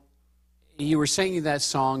You were singing that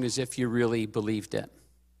song as if you really believed it.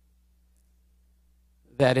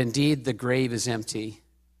 That indeed the grave is empty.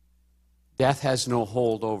 Death has no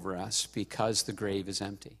hold over us because the grave is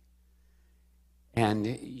empty. And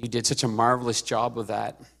you did such a marvelous job of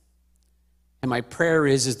that. And my prayer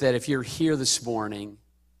is that if you're here this morning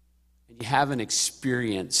and you haven't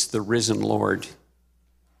experienced the risen Lord,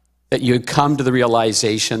 that you come to the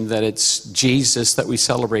realization that it's Jesus that we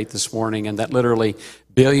celebrate this morning, and that literally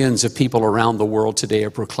billions of people around the world today are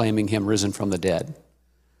proclaiming him risen from the dead.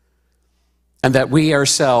 And that we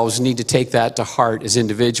ourselves need to take that to heart as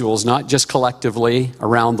individuals, not just collectively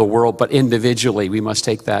around the world, but individually. We must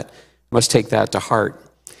take that to heart.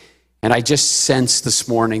 And I just sense this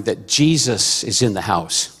morning that Jesus is in the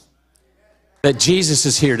house, that Jesus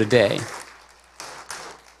is here today,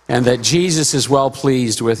 and that Jesus is well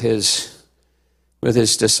pleased with his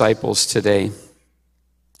disciples today.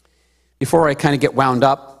 Before I kind of get wound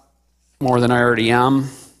up more than I already am,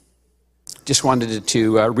 just wanted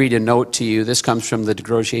to read a note to you. This comes from the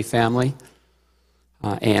DeGrogier family,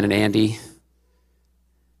 Ann and Andy.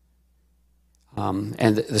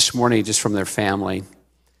 And this morning, just from their family.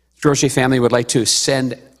 The DeGrogier family would like to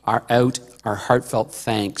send out our heartfelt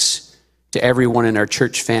thanks to everyone in our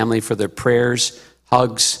church family for their prayers,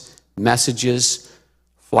 hugs, messages,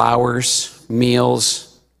 flowers,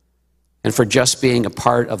 meals, and for just being a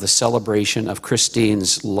part of the celebration of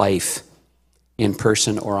Christine's life in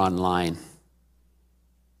person or online.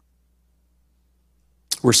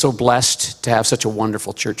 We're so blessed to have such a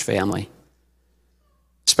wonderful church family.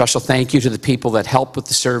 Special thank you to the people that helped with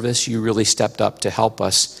the service. You really stepped up to help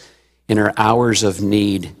us in our hours of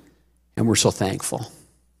need, and we're so thankful.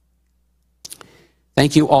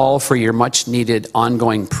 Thank you all for your much-needed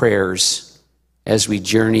ongoing prayers as we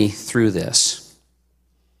journey through this.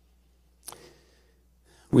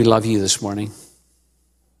 We love you this morning.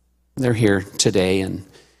 They're here today, and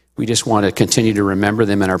we just want to continue to remember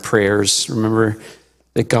them in our prayers. Remember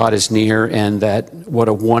that God is near, and that what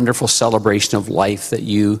a wonderful celebration of life that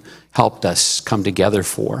you helped us come together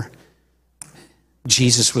for.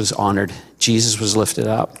 Jesus was honored. Jesus was lifted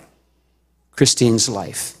up. Christine's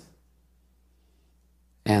life,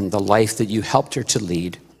 and the life that you helped her to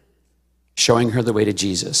lead, showing her the way to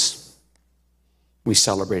Jesus. We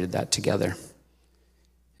celebrated that together.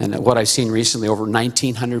 And what I've seen recently, over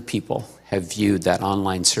 1,900 people have viewed that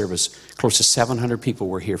online service. Close to 700 people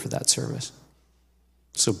were here for that service.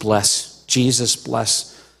 So bless, Jesus,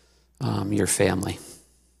 bless your family.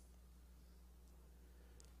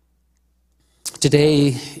 Today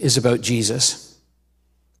is about Jesus.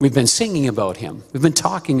 We've been singing about him. We've been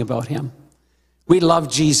talking about him. We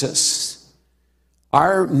love Jesus.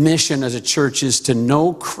 Our mission as a church is to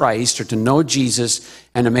know Christ, or to know Jesus,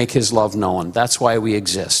 and to make his love known. That's why we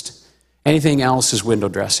exist. Anything else is window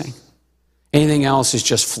dressing. Anything else is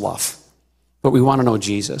just fluff. But we want to know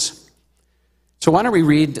Jesus. So why don't we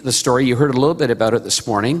read the story? You heard a little bit about it this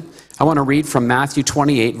morning. I want to read from Matthew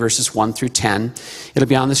 28, verses 1 through 10. It'll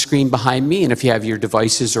be on the screen behind me, and if you have your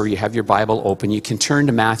devices or you have your Bible open, you can turn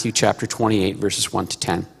to Matthew chapter 28, verses 1 to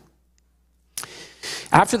 10.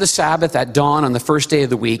 After the Sabbath at dawn on the first day of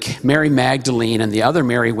the week, Mary Magdalene and the other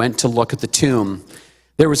Mary went to look at the tomb.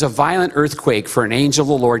 There was a violent earthquake, for an angel of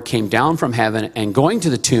the Lord came down from heaven, and going to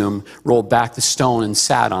the tomb, rolled back the stone and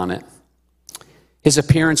sat on it. His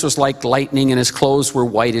appearance was like lightning, and his clothes were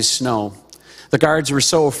white as snow. The guards were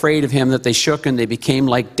so afraid of him that they shook, and they became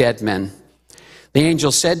like dead men. The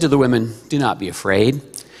angel said to the women, "Do not be afraid,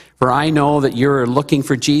 for I know that you're looking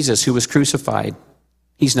for Jesus who was crucified.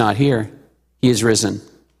 He's not here. He is risen,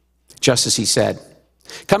 just as he said.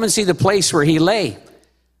 Come and see the place where he lay.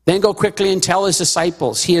 Then go quickly and tell his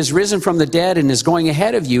disciples, he has risen from the dead and is going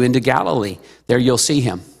ahead of you into Galilee. There you'll see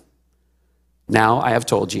him. Now I have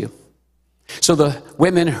told you." So the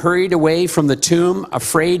women hurried away from the tomb,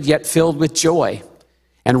 afraid yet filled with joy,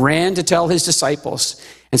 and ran to tell his disciples.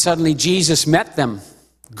 And suddenly Jesus met them.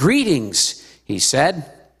 "Greetings," he said.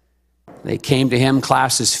 They came to him,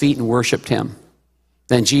 clasped his feet, and worshiped him.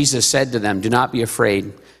 Then Jesus said to them, "Do not be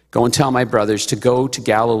afraid. Go and tell my brothers to go to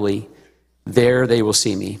Galilee. There they will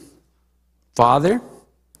see me." Father,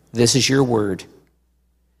 this is your word.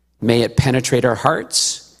 May it penetrate our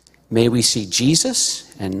hearts. May we see Jesus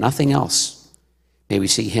and nothing else. May we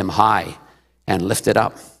see him high and lifted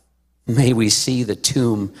up. May we see the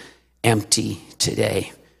tomb empty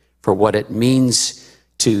today for what it means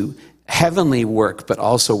to heavenly work, but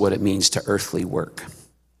also what it means to earthly work.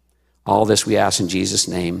 All this we ask in Jesus'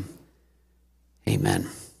 name. Amen.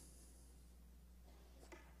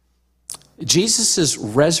 Jesus'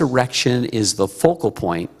 resurrection is the focal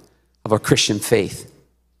point of our Christian faith.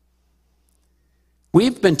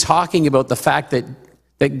 we've been talking about the fact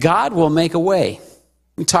that God will make a way.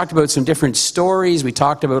 We talked about some different stories. We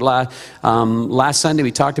talked about last Sunday,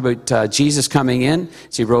 we talked about Jesus coming in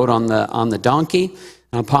as he rode on the donkey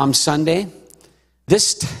on Palm Sunday.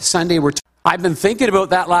 This Sunday, I've been thinking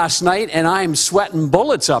about that last night, and I'm sweating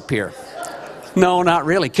bullets up here. No, not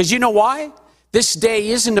really. Because you know why? This day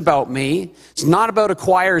isn't about me. It's not about a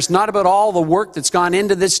choir. It's not about all the work that's gone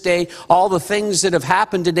into this day, all the things that have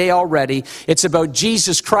happened today already. It's about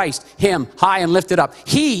Jesus Christ, him, high and lifted up.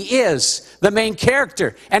 He is the main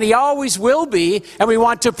character, and he always will be, and we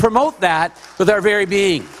want to promote that with our very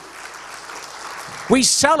being. We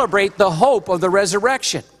celebrate the hope of the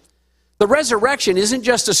resurrection. The resurrection isn't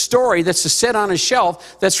just a story that's to sit on a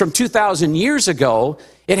shelf that's from 2,000 years ago.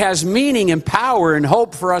 It has meaning and power and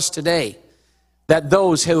hope for us today, that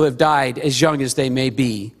those who have died, as young as they may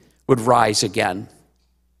be, would rise again.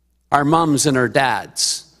 Our mums and our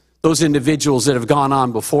dads, those individuals that have gone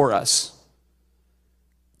on before us,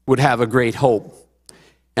 would have a great hope.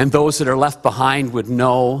 And those that are left behind would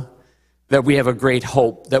know that we have a great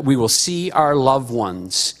hope, that we will see our loved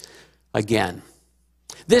ones again.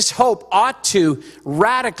 This hope ought to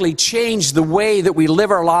radically change the way that we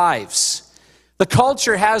live our lives. The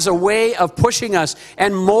culture has a way of pushing us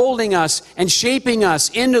and molding us and shaping us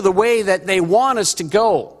into the way that they want us to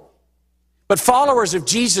go. But followers of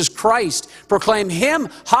Jesus Christ proclaim him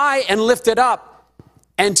high and lifted up,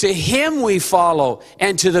 and to him we follow,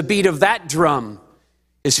 and to the beat of that drum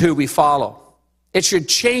is who we follow. It should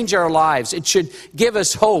change our lives. It should give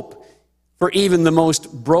us hope for even the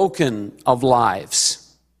most broken of lives.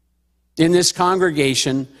 In this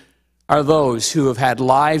congregation are those who have had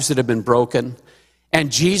lives that have been broken,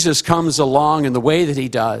 and Jesus comes along in the way that he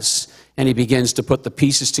does, and he begins to put the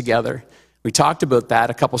pieces together. We talked about that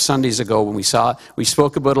a couple Sundays ago when we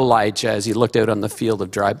spoke about Elijah as he looked out on the field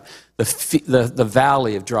of the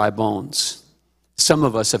valley of dry bones. Some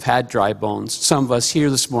of us have had dry bones. Some of us here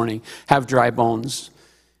this morning have dry bones.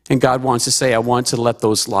 And God wants to say, I want to let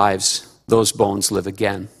those bones live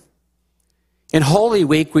again. In Holy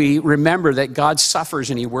Week, we remember that God suffers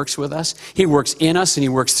and he works with us. He works in us and he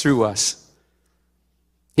works through us.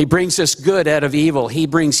 He brings us good out of evil. He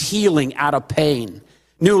brings healing out of pain,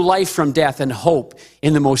 new life from death, and hope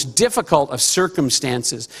in the most difficult of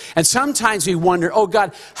circumstances. And sometimes we wonder, oh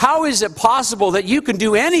God, how is it possible that you can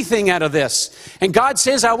do anything out of this? And God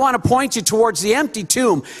says, I want to point you towards the empty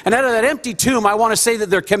tomb. And out of that empty tomb, I want to say that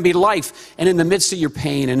there can be life. And in the midst of your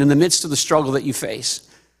pain and in the midst of the struggle that you face,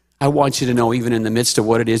 I want you to know, even in the midst of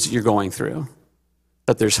what it is that you're going through,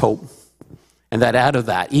 that there's hope. And that out of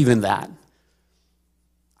that, even that,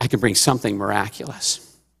 I can bring something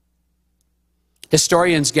miraculous.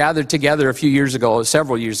 Historians gathered together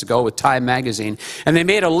several years ago with Time magazine, and they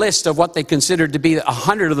made a list of what they considered to be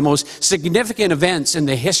 100 of the most significant events in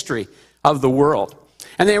the history of the world.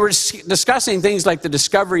 And they were discussing things like the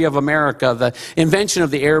discovery of America, the invention of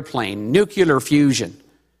the airplane, nuclear fusion,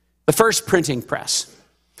 the first printing press.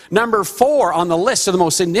 Number 4 on the list of the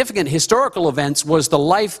most significant historical events was the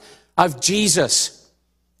life of Jesus.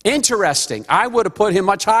 Interesting. I would have put him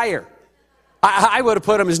much higher. I would have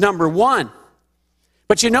put him as number 1.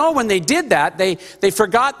 But you know, when they did that, they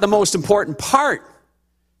forgot the most important part.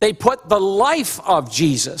 They put the life of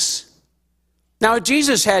Jesus. Now, if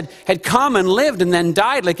Jesus had come and lived and then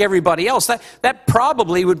died like everybody else, that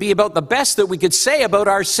probably would be about the best that we could say about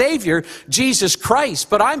our Savior, Jesus Christ.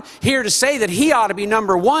 But I'm here to say that he ought to be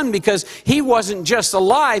number 1 because he wasn't just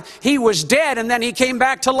alive, he was dead, and then he came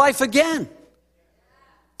back to life again.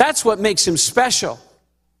 That's what makes him special.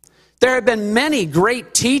 There have been many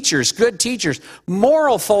great teachers, good teachers,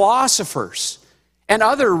 moral philosophers, and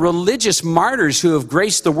other religious martyrs who have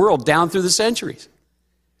graced the world down through the centuries.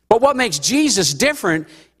 But what makes Jesus different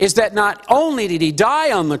is that not only did he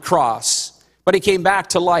die on the cross, but he came back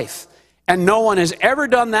to life. And no one has ever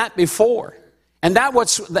done that before. And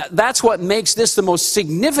that's what makes this the most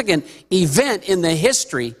significant event in the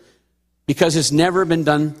history, because it's never been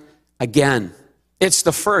done again. It's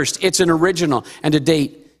the first, it's an original, and to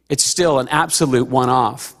date, it's still an absolute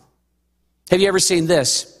one-off. Have you ever seen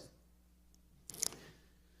this?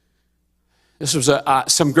 This was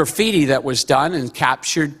some graffiti that was done and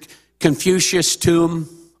captured Confucius tomb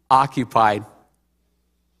occupied.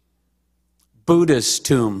 Buddha's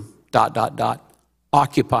tomb, ...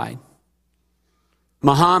 occupied.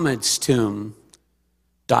 Muhammad's tomb, ...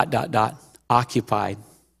 occupied.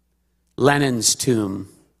 Lenin's tomb,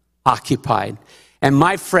 occupied. And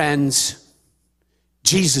my friends,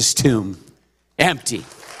 Jesus' tomb, empty.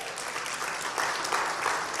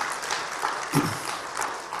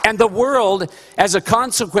 And the world, as a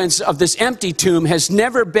consequence of this empty tomb, has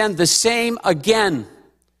never been the same again.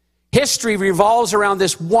 History revolves around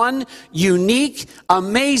this one unique,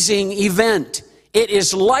 amazing event. It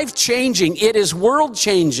is life-changing. It is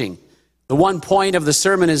world-changing. The one point of the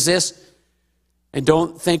sermon is this, and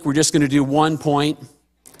don't think we're just going to do one point,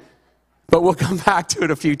 but we'll come back to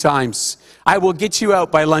it a few times. I will get you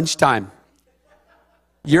out by lunchtime.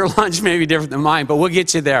 Your lunch may be different than mine, but we'll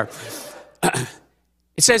get you there.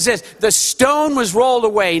 It says this, the stone was rolled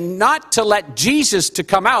away not to let Jesus to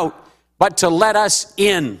come out, but to let us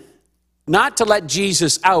in. Not to let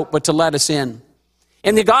Jesus out, but to let us in.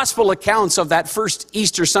 In the gospel accounts of that first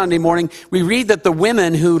Easter Sunday morning, we read that the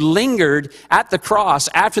women who lingered at the cross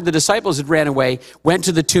after the disciples had ran away went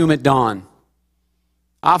to the tomb at dawn.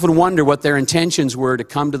 I often wonder what their intentions were to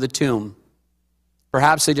come to the tomb.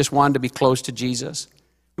 Perhaps they just wanted to be close to Jesus.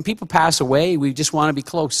 When people pass away, we just want to be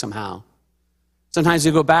close somehow. Sometimes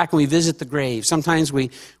we go back and we visit the grave. Sometimes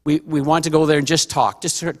we want to go there and just talk,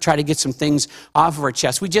 just to try to get some things off of our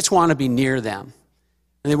chest. We just want to be near them.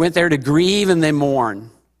 And they went there to grieve and they mourn,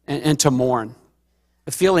 and to mourn.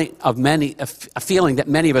 A feeling that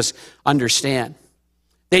many of us understand.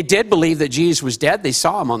 They did believe that Jesus was dead. They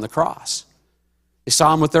saw him on the cross. They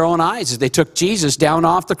saw him with their own eyes as they took Jesus down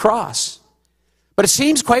off the cross. But it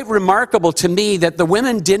seems quite remarkable to me that the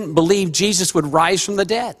women didn't believe Jesus would rise from the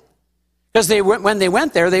dead. Because when they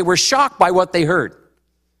went there, they were shocked by what they heard.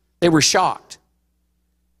 They were shocked.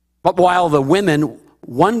 But while the women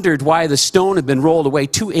wondered why the stone had been rolled away,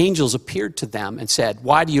 two angels appeared to them and said,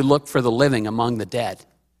 why do you look for the living among the dead?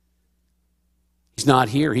 He's not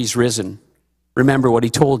here, he's risen. Remember what he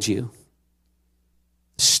told you.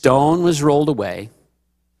 The stone was rolled away,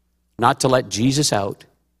 not to let Jesus out,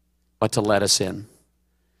 but to let us in.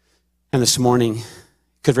 And this morning, it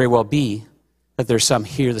could very well be that there's some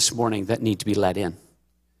here this morning that need to be let in.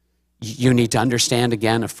 You need to understand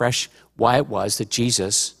again afresh why it was that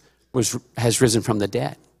Jesus has risen from the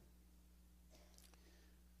dead.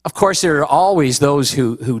 Of course, there are always those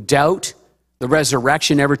who doubt the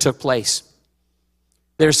resurrection ever took place.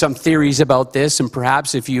 There's some theories about this, and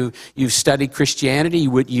perhaps if you've studied Christianity,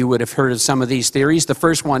 you would have heard of some of these theories. The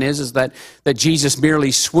first one is that Jesus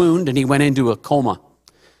merely swooned and he went into a coma.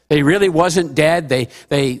 He really wasn't dead.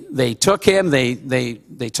 They took him. They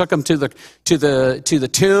took him to the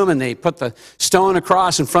tomb, and they put the stone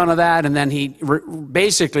across in front of that, and then he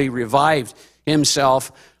basically revived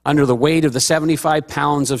himself under the weight of the 75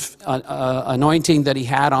 pounds of anointing that he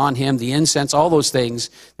had on him, the incense, all those things.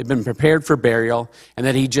 They'd been prepared for burial, and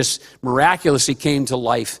then he just miraculously came to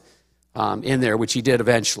life in there, which he did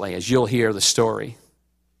eventually, as you'll hear the story.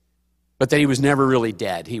 But that he was never really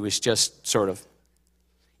dead. He was just sort of.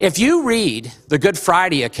 If you read the Good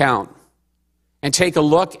Friday account and take a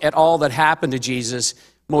look at all that happened to Jesus,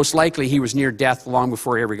 most likely he was near death long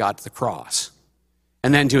before he ever got to the cross.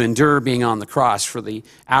 And then to endure being on the cross for the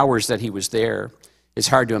hours that he was there, it's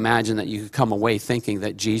hard to imagine that you could come away thinking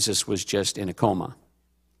that Jesus was just in a coma.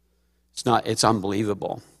 It's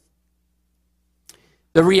unbelievable.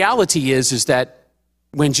 The reality is that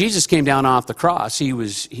when Jesus came down off the cross, he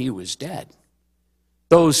was dead.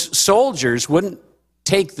 Those soldiers wouldn't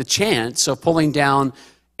take the chance of pulling down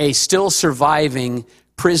a still surviving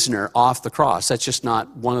prisoner off the cross. That's just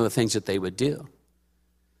not one of the things that they would do.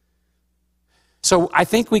 So I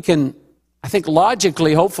think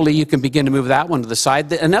logically, hopefully you can begin to move that one to the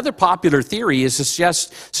side. Another popular theory is the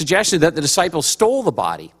suggestion that the disciples stole the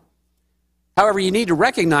body. However, you need to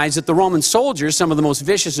recognize that the Roman soldiers, some of the most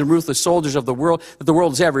vicious and ruthless soldiers of the world that the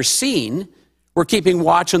world has ever seen, were keeping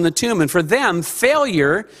watch on the tomb. And for them,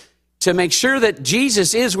 failure to make sure that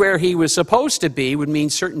Jesus is where he was supposed to be would mean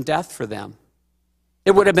certain death for them.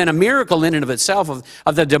 It would have been a miracle in and of itself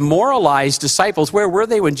of the demoralized disciples. Where were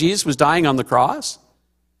they when Jesus was dying on the cross?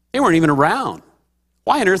 They weren't even around.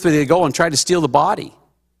 Why on earth would they go and try to steal the body?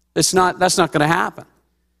 That's not going to happen.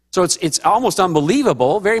 So it's almost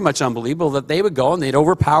unbelievable, very much unbelievable, that they would go and they'd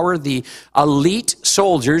overpower the elite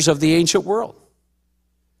soldiers of the ancient world.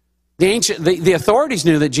 The authorities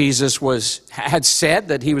knew that Jesus had said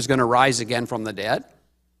that he was going to rise again from the dead.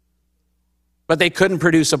 But they couldn't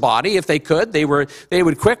produce a body. If they could, they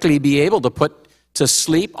would quickly be able to put to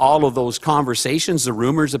sleep all of those conversations, the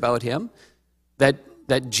rumors about him,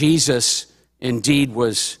 that Jesus indeed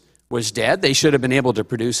was dead. They should have been able to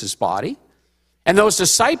produce his body. And those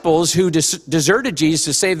disciples who deserted Jesus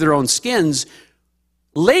to save their own skins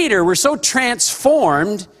later were so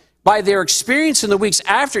transformed by their experience in the weeks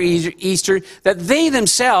after Easter that they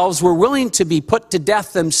themselves were willing to be put to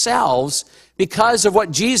death themselves because of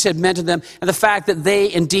what Jesus had meant to them and the fact that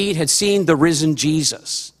they indeed had seen the risen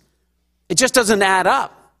Jesus. It just doesn't add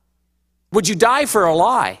up. Would you die for a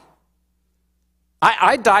lie?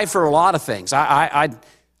 I'd die for a lot of things. I'd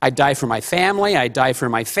die for my family. I'd die for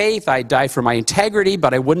my faith. I'd die for my integrity,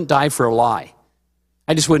 but I wouldn't die for a lie.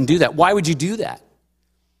 I just wouldn't do that. Why would you do that?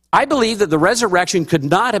 I believe that the resurrection could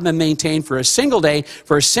not have been maintained for a single day,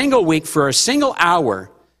 for a single week, for a single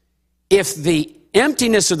hour, if the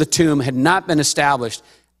emptiness of the tomb had not been established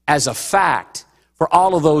as a fact for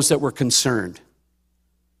all of those that were concerned.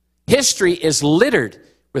 History is littered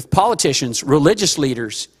with politicians, religious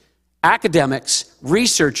leaders, academics,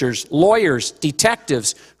 researchers, lawyers,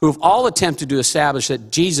 detectives, who have all attempted to establish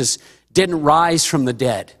that Jesus didn't rise from the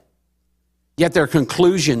dead. Yet their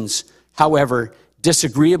conclusions, however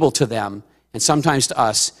disagreeable to them, and sometimes to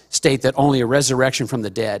us, state that only a resurrection from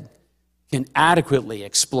the dead can adequately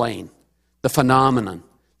explain the phenomenon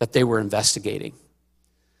that they were investigating.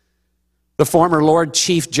 The former Lord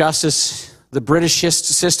Chief Justice, the British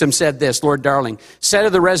system, said this, Lord Darling, said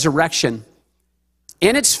of the resurrection,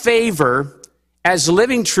 in its favor, as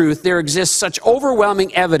living truth, there exists such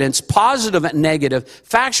overwhelming evidence, positive and negative,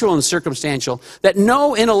 factual and circumstantial, that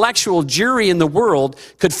no intellectual jury in the world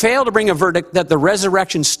could fail to bring a verdict that the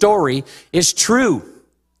resurrection story is true.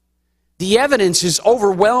 The evidence is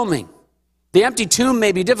overwhelming. The empty tomb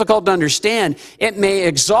may be difficult to understand. It may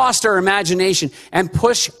exhaust our imagination and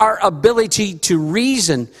push our ability to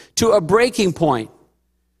reason to a breaking point.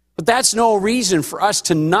 But that's no reason for us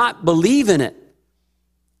to not believe in it.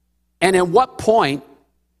 And at what point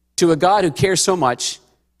to a God who cares so much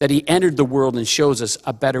that he entered the world and shows us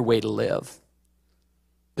a better way to live?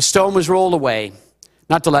 The stone was rolled away,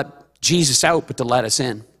 not to let Jesus out, but to let us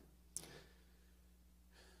in.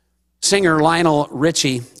 Singer Lionel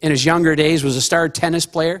Richie, in his younger days, was a star tennis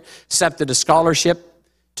player, accepted a scholarship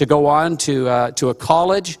to go on to a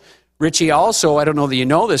college. Richie also, I don't know that you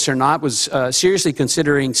know this or not, was seriously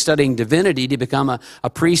considering studying divinity to become a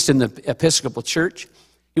priest in the Episcopal Church.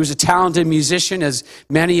 He was a talented musician, as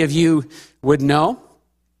many of you would know.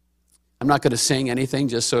 I'm not going to sing anything,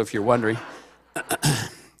 just so if you're wondering.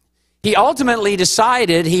 He ultimately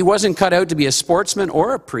decided he wasn't cut out to be a sportsman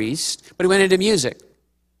or a priest, but he went into music.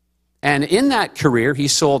 And in that career, he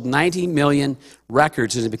sold 90 million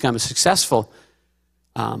records and became a successful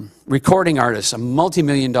recording artist, a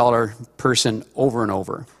multi-million-dollar person over and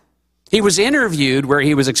over. He was interviewed where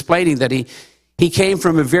he was explaining that he came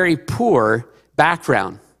from a very poor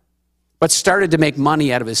background, but started to make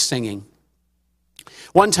money out of his singing.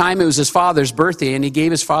 One time it was his father's birthday, and he gave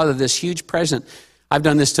his father this huge present. I've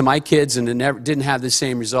done this to my kids, and it didn't have the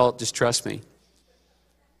same result, just trust me.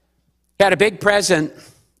 He had a big present,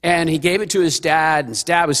 and he gave it to his dad, and his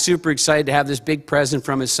dad was super excited to have this big present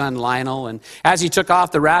from his son Lionel. And as he took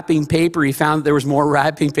off the wrapping paper, he found that there was more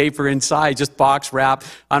wrapping paper inside, just box wrap,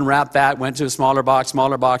 unwrapped that, went to a smaller box,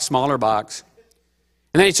 smaller box, smaller box.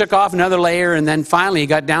 And then he took off another layer, and then finally he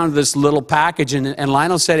got down to this little package, and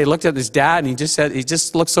Lionel said he looked at his dad, and he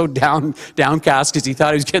just looked so downcast because he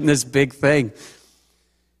thought he was getting this big thing.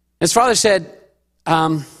 His father said,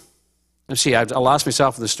 let's see, I lost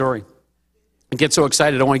myself in the story. I get so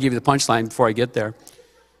excited, I don't want to give you the punchline before I get there.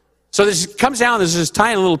 So this comes down, there's this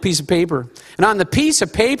tiny little piece of paper, and on the piece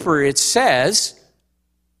of paper it says,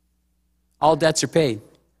 all debts are paid.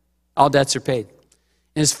 All debts are paid.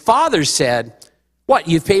 And his father said, what,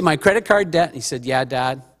 you've paid my credit card debt? And he said, yeah,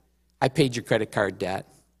 Dad, I paid your credit card debt.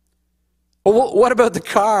 Well, what about the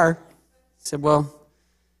car? He said, well,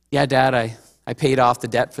 yeah, Dad, I paid off the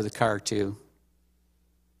debt for the car too.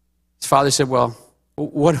 His father said, well,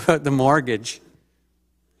 what about the mortgage?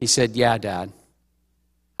 He said, yeah, Dad,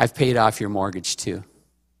 I've paid off your mortgage too. Can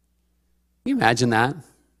you imagine that?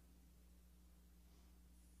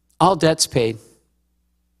 All debts paid.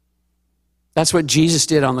 That's what Jesus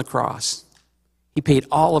did on the cross. He paid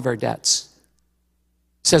all of our debts.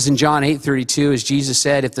 It says in John 8:32, as Jesus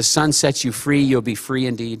said, if the Son sets you free, you'll be free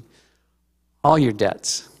indeed. All your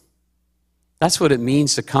debts. That's what it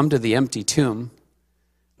means to come to the empty tomb.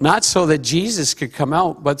 Not so that Jesus could come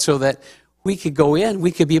out, but so that we could go in,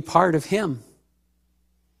 we could be a part of him.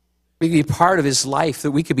 We could be a part of his life,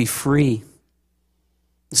 that we could be free.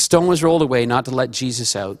 The stone was rolled away not to let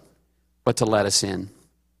Jesus out, but to let us in.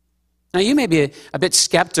 Now, you may be a bit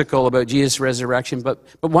skeptical about Jesus' resurrection, but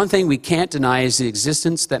one thing we can't deny is the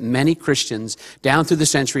existence that many Christians down through the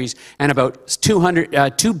centuries and about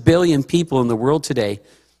 2 billion people in the world today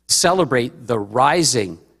celebrate the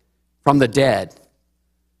rising from the dead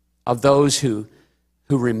of those who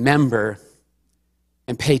remember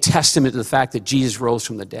and pay testament to the fact that Jesus rose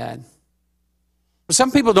from the dead. But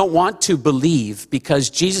some people don't want to believe because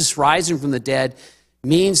Jesus rising from the dead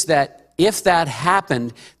means that if that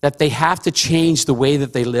happened, that they have to change the way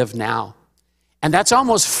that they live now. And that's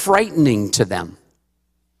almost frightening to them.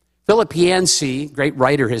 Philip Yancey, great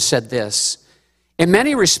writer, has said this: in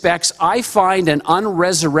many respects, I find an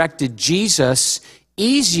unresurrected Jesus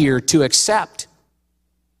easier to accept.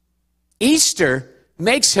 Easter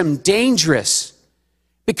makes him dangerous.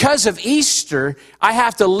 Because of Easter, I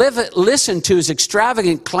have to listen to his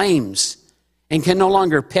extravagant claims and can no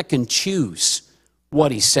longer pick and choose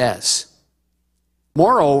what he says.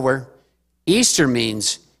 Moreover, Easter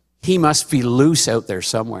means he must be loose out there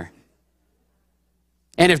somewhere.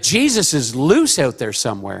 And if Jesus is loose out there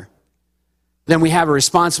somewhere, then we have a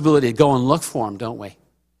responsibility to go and look for him, don't we?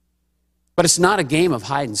 But it's not a game of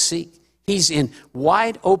hide and seek. He's in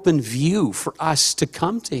wide open view for us to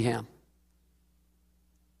come to him.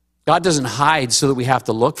 God doesn't hide so that we have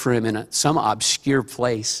to look for him in some obscure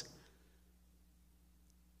place.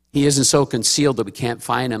 He isn't so concealed that we can't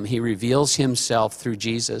find him. He reveals himself through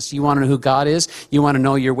Jesus. You want to know who God is? You want to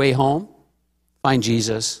know your way home? Find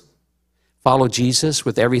Jesus. Follow Jesus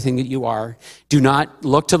with everything that you are. Do not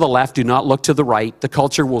look to the left. Do not look to the right. The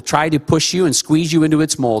culture will try to push you and squeeze you into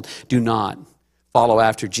its mold. Do not. Follow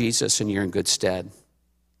after Jesus and you're in good stead.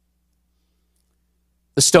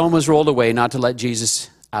 The stone was rolled away not to let Jesus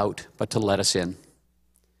out, but to let us in.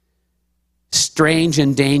 Strange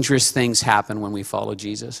and dangerous things happen when we follow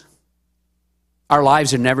Jesus. Our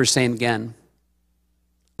lives are never the same again.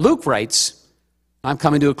 Luke writes, I'm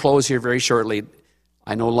coming to a close here very shortly.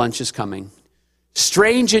 I know lunch is coming.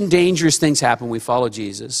 Strange and dangerous things happen when we follow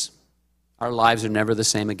Jesus. Our lives are never the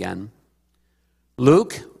same again.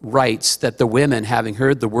 Luke writes that the women, having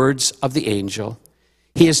heard the words of the angel,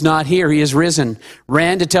 he is not here, he is risen,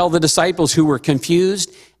 ran to tell the disciples, who were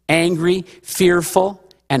confused, angry, fearful,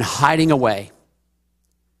 and hiding away.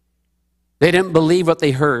 They didn't believe what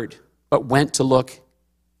they heard, but went to look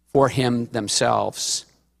for him themselves.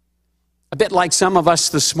 A bit like some of us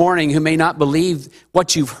this morning who may not believe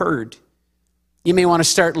what you've heard. You may want to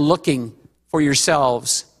start looking for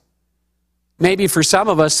yourselves. Maybe for some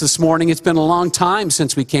of us this morning, it's been a long time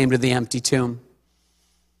since we came to the empty tomb.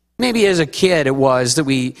 Maybe as a kid it was that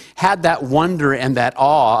we had that wonder and that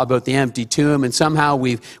awe about the empty tomb, and somehow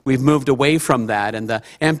we've moved away from that, and the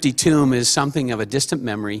empty tomb is something of a distant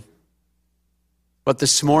memory. But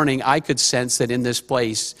this morning I could sense that in this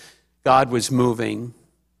place God was moving,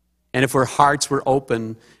 and if our hearts were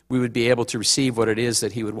open, we would be able to receive what it is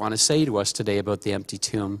that he would want to say to us today about the empty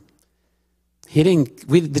tomb.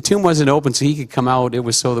 The tomb wasn't open so he could come out, it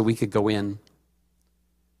was so that we could go in.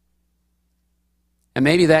 And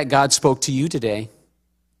maybe that God spoke to you today.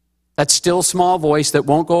 That still small voice that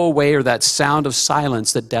won't go away, or that sound of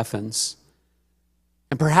silence that deafens.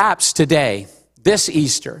 And perhaps today, this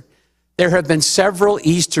Easter, there have been several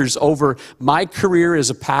Easters over my career as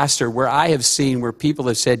a pastor where I have seen where people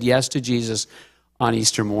have said yes to Jesus on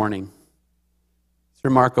Easter morning. It's a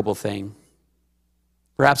remarkable thing.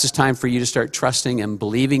 Perhaps it's time for you to start trusting and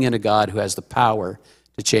believing in a God who has the power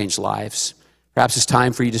to change lives. Perhaps it's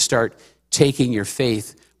time for you to start taking your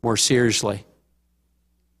faith more seriously.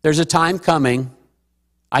 There's a time coming,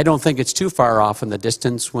 I don't think it's too far off in the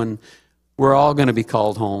distance, when we're all going to be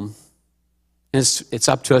called home. And it's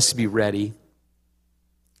up to us to be ready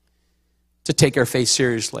to take our faith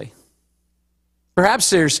seriously. Perhaps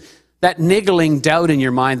there's that niggling doubt in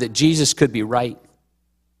your mind that Jesus could be right.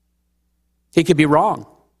 He could be wrong,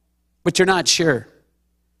 but you're not sure.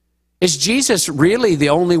 Is Jesus really the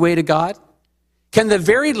only way to God? Can the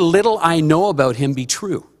very little I know about him be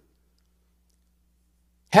true?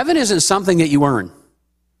 Heaven isn't something that you earn.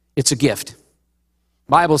 It's a gift. The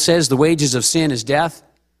Bible says the wages of sin is death,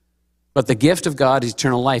 but the gift of God is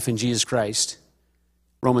eternal life in Jesus Christ.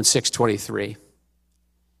 Romans 6:23.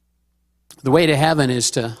 The way to heaven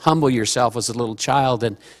is to humble yourself as a little child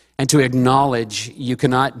and to acknowledge you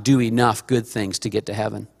cannot do enough good things to get to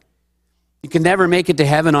heaven. You can never make it to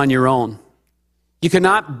heaven on your own. You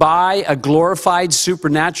cannot buy a glorified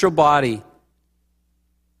supernatural body.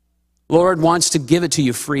 Lord wants to give it to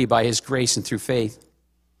you free by his grace and through faith.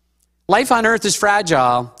 Life on earth is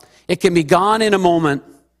fragile. It can be gone in a moment.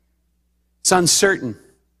 It's uncertain.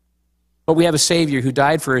 But we have a Savior who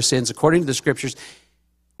died for our sins according to the Scriptures,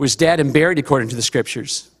 was dead and buried according to the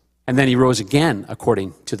Scriptures, and then he rose again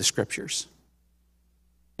according to the Scriptures.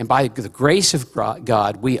 And by the grace of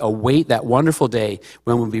God, we await that wonderful day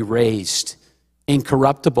when we'll be raised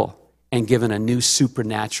incorruptible and given a new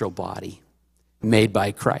supernatural body made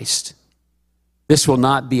by Christ. This will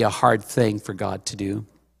not be a hard thing for God to do.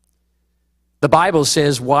 The Bible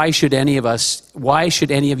says, why should any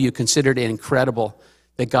of you consider it incredible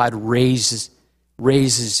that God raises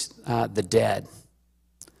the dead?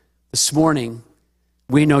 This morning,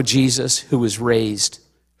 we know Jesus who was raised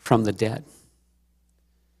from the dead.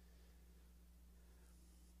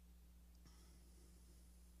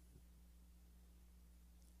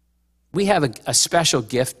 We have a special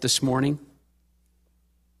gift this morning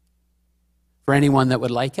for anyone that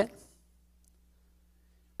would like it.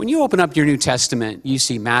 When you open up your New Testament, you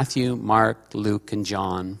see Matthew, Mark, Luke, and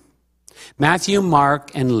John. Matthew,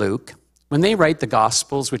 Mark, and Luke, when they write the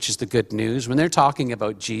Gospels, which is the good news, when they're talking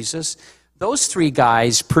about Jesus, those three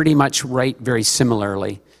guys pretty much write very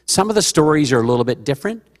similarly. Some of the stories are a little bit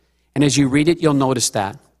different, and as you read it, you'll notice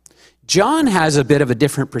that. John has a bit of a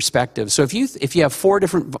different perspective. So if you have four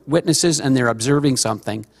different witnesses and they're observing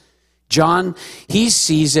something, John, he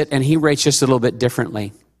sees it and he writes just a little bit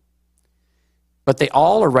differently. But they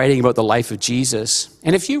all are writing about the life of Jesus.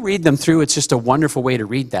 And if you read them through, it's just a wonderful way to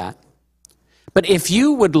read that. But if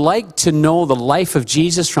you would like to know the life of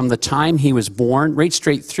Jesus from the time he was born, right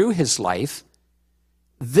straight through his life,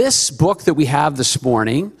 this book that we have this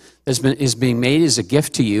morning is being made as a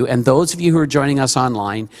gift to you. And those of you who are joining us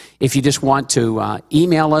online, if you just want to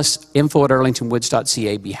email us,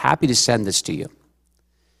 info@arlingtonwoods.ca, be happy to send this to you.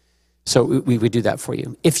 So we would do that for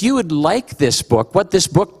you. If you would like this book, what this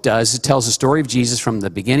book does, it tells the story of Jesus from the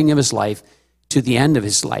beginning of his life to the end of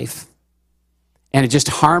his life. And it just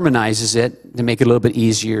harmonizes it to make it a little bit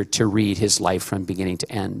easier to read his life from beginning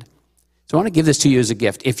to end. So I want to give this to you as a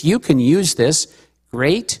gift. If you can use this,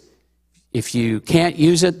 great. If you can't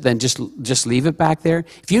use it, then just leave it back there.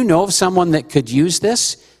 If you know of someone that could use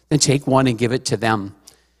this, then take one and give it to them.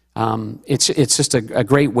 It's just a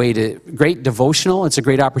great great devotional. It's a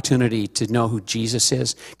great opportunity to know who Jesus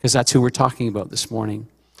is, because that's who we're talking about this morning.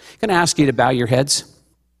 I'm going to ask you to bow your heads.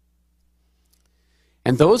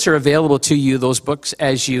 And those are available to you, those books,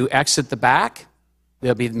 as you exit the back.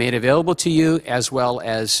 They'll be made available to you, as well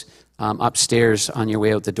as upstairs on your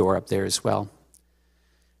way out the door up there as well.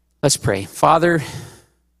 Let's pray. Father,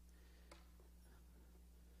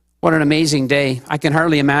 what an amazing day. I can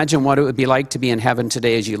hardly imagine what it would be like to be in heaven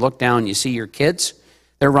today as you look down, you see your kids.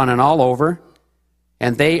 They're running all over,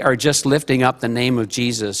 and they are just lifting up the name of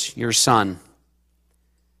Jesus, your Son.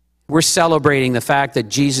 We're celebrating the fact that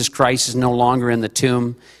Jesus Christ is no longer in the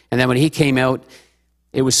tomb, and then when he came out,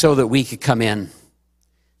 it was so that we could come in,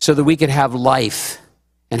 so that we could have life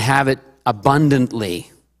and have it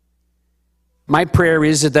abundantly. My prayer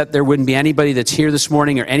is that there wouldn't be anybody that's here this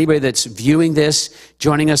morning or anybody that's viewing this,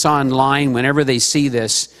 joining us online whenever they see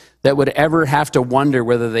this, that would ever have to wonder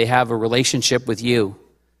whether they have a relationship with you,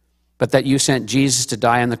 but that you sent Jesus to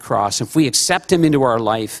die on the cross. If we accept him into our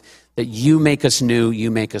life, that you make us new, you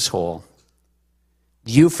make us whole.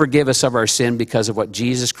 You forgive us of our sin because of what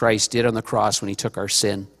Jesus Christ did on the cross when he took our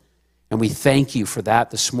sin. And we thank you for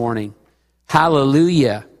that this morning.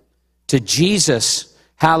 Hallelujah to Jesus.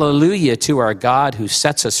 Hallelujah to our God who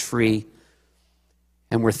sets us free.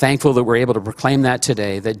 And we're thankful that we're able to proclaim that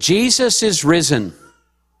today, that Jesus is risen.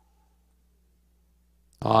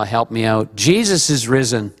 Oh, help me out. Jesus is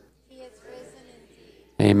risen. He is risen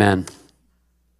indeed. Amen.